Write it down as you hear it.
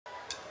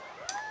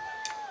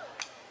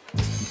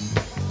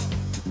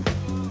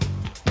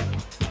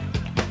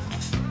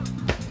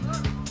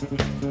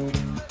Au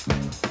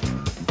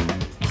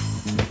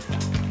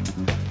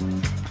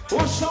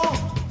chant,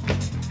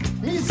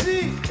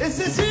 Missy et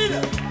Cécile.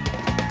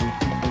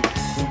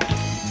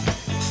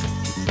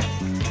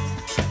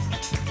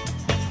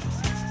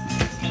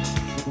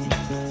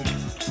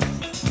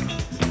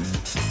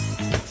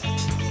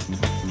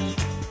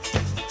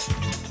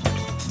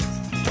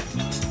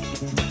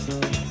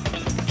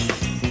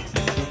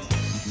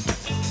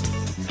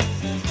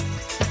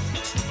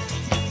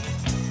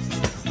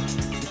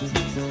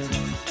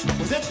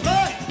 Vous êtes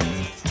prêts?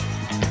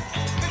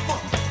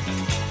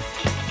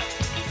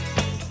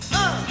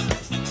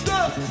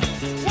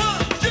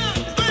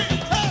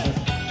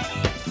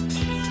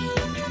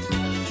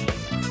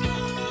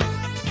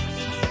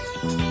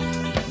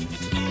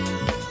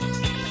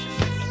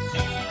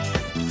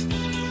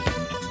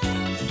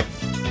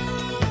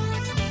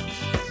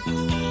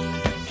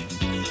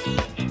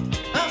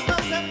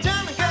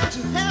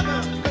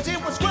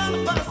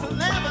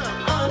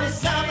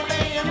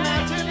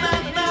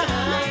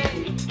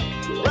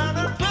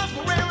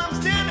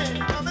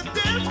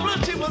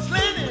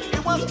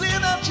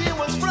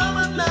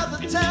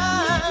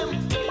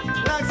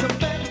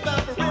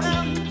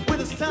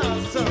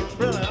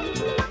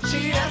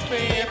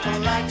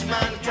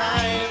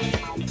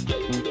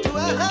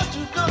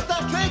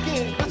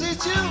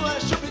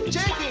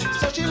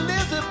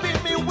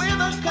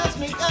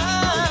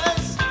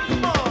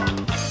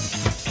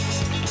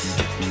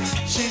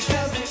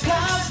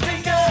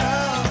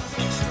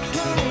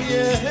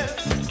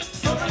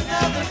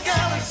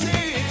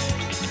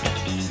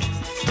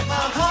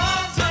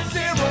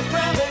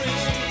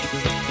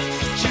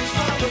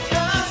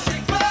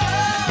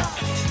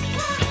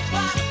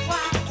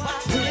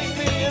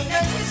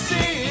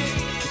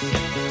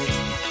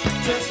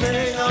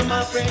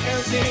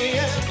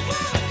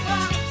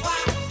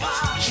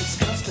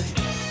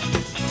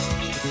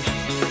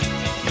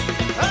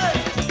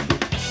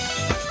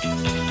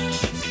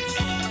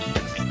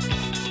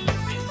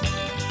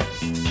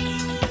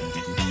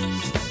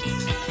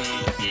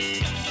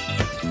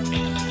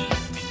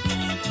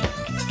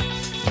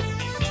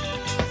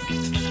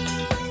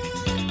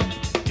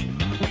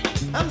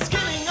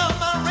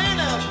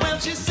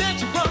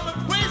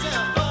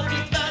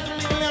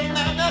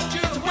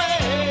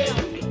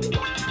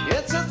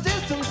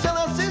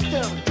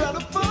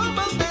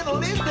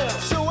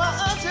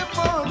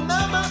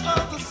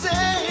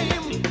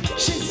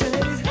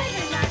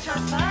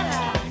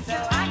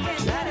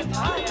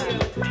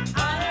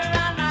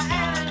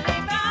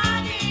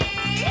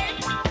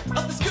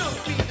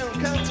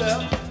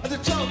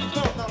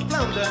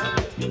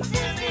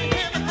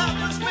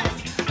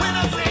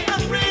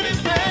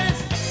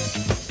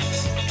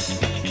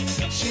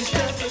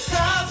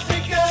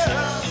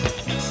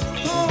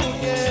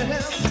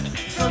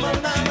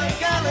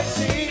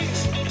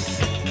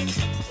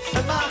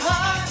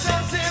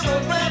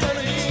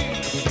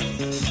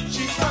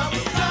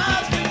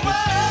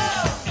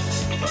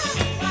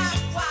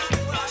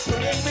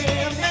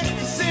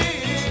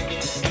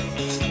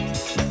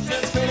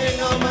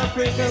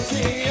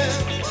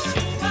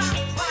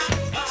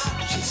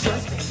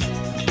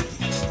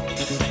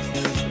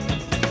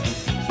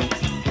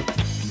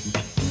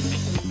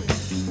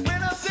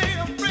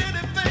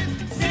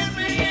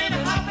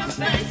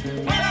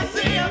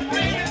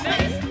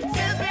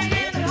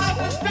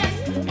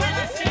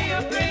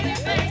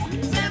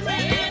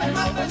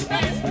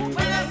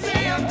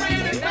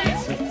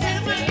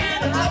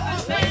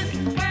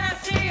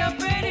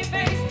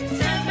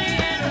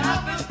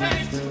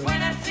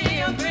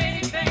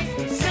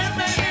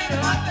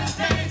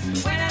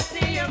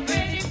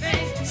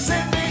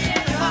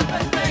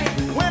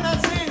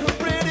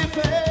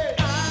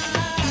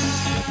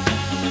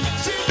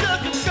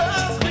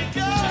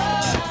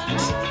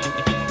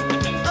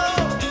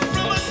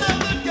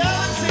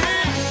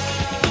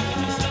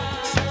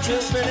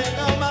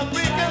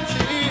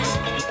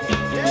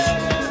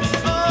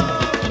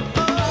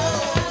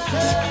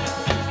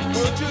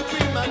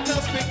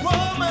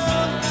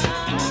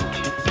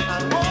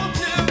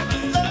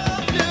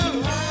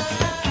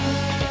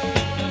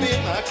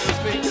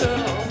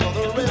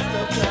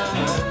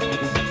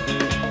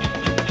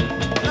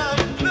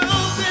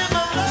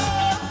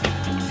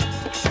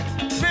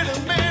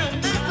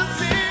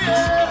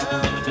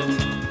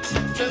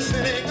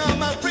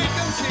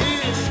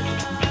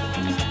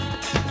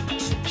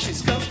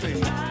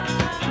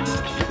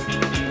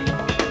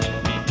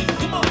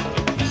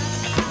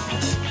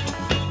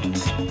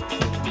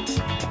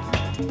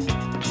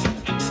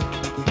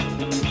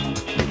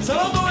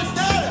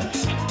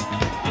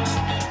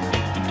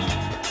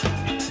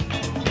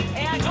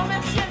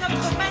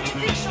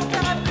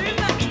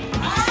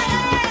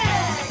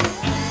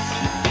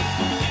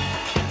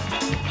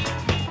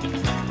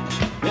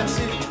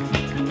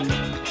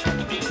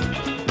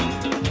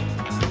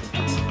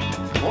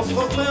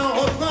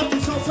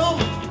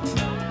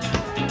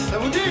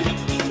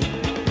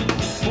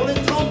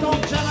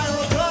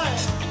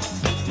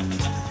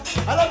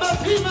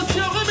 batterie,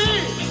 monsieur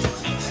Rémi.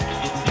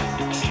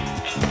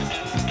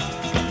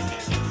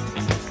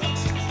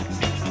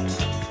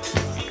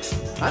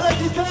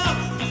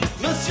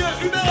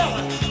 Hubert.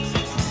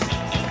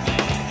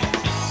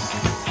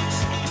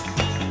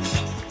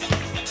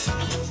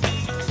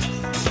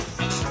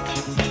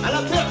 À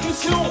la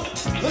percussion,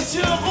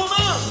 monsieur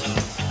Romain.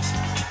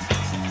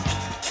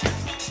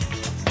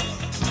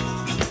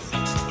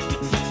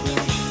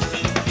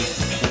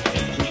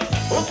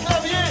 Au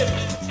clavier,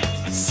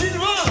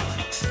 Sylvain.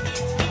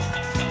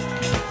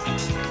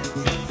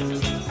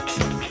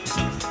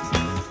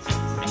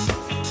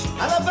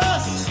 À la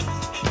basse,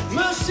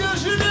 monsieur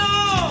Julian.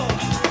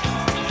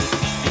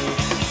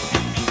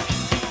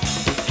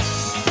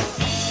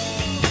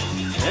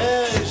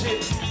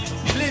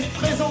 Je les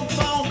présente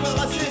pas encore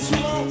assez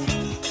souvent.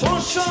 Au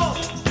chant,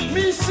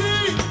 Missy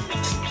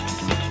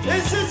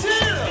et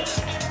Cécile.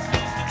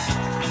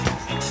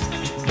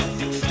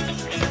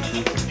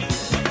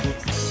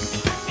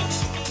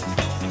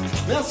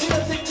 Merci la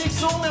technique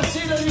son, merci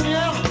la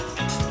lumière,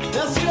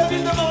 merci la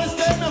ville de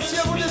Morestel, merci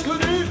à vous d'être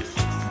venus.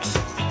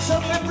 Ça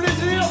me fait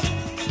plaisir.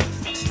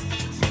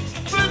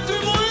 Faites du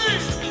bruit.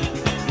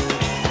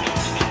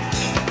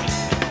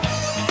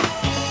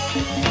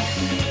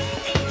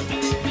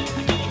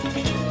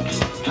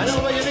 Allez,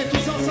 on va y aller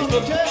tous ensemble,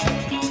 ok?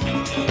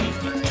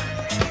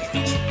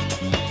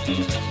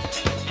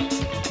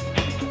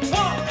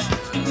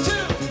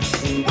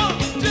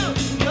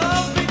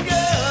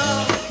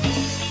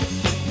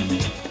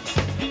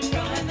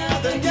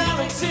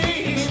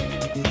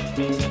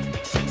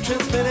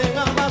 Transmitting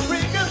on my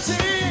frequency.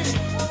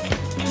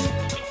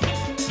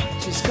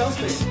 She's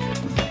cosmic.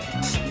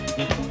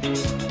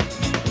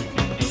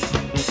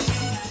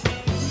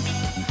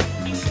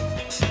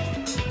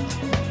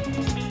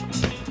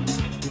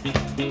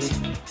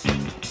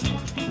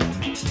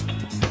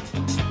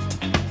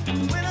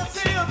 When I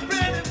see a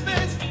pretty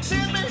face,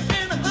 send me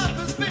in a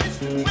hyperspace.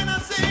 When I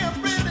see a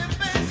pretty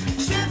face,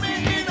 send me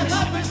in a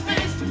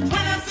hyperspace.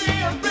 When I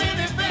see a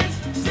pretty face,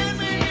 send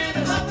me in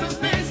a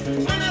hyperspace.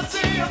 When I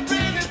see a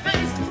pretty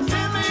face,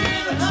 send me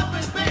in a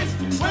hyperspace.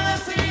 When I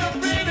see a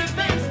pretty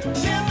face,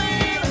 send me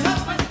in a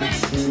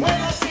hyperspace. When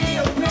I see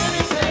a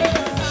pretty face,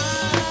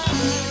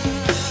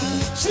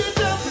 she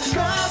just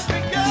across me,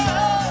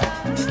 girl,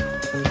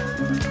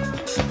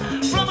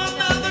 from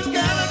another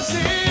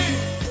galaxy,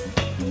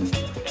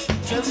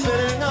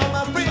 transmitting on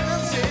my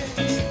frequency.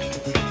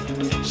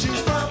 She's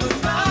from the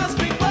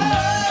cosmic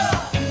world,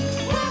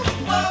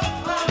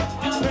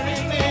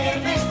 bringing me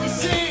an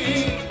ecstasy,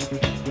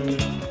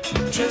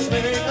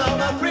 transmitting on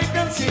my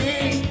frequency.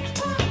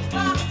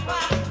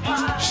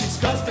 She's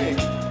cosmic.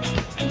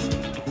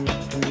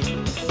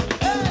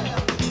 Hey.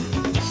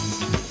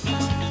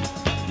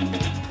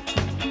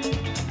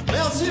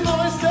 Merci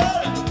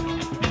Morestel.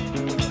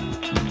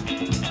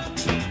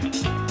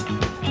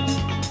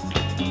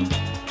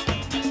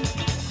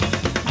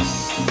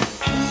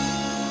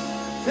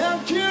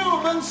 Thank you,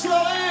 bonne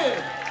soirée.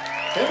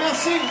 Et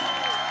merci.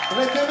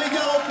 On était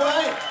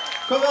Megaroquai,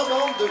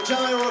 coverband de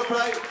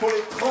Jamiroquai pour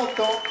les 30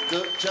 ans de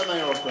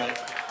Jamiroquai.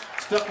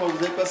 J'espère que vous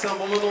avez passé un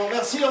bon moment.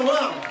 Merci, au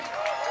revoir.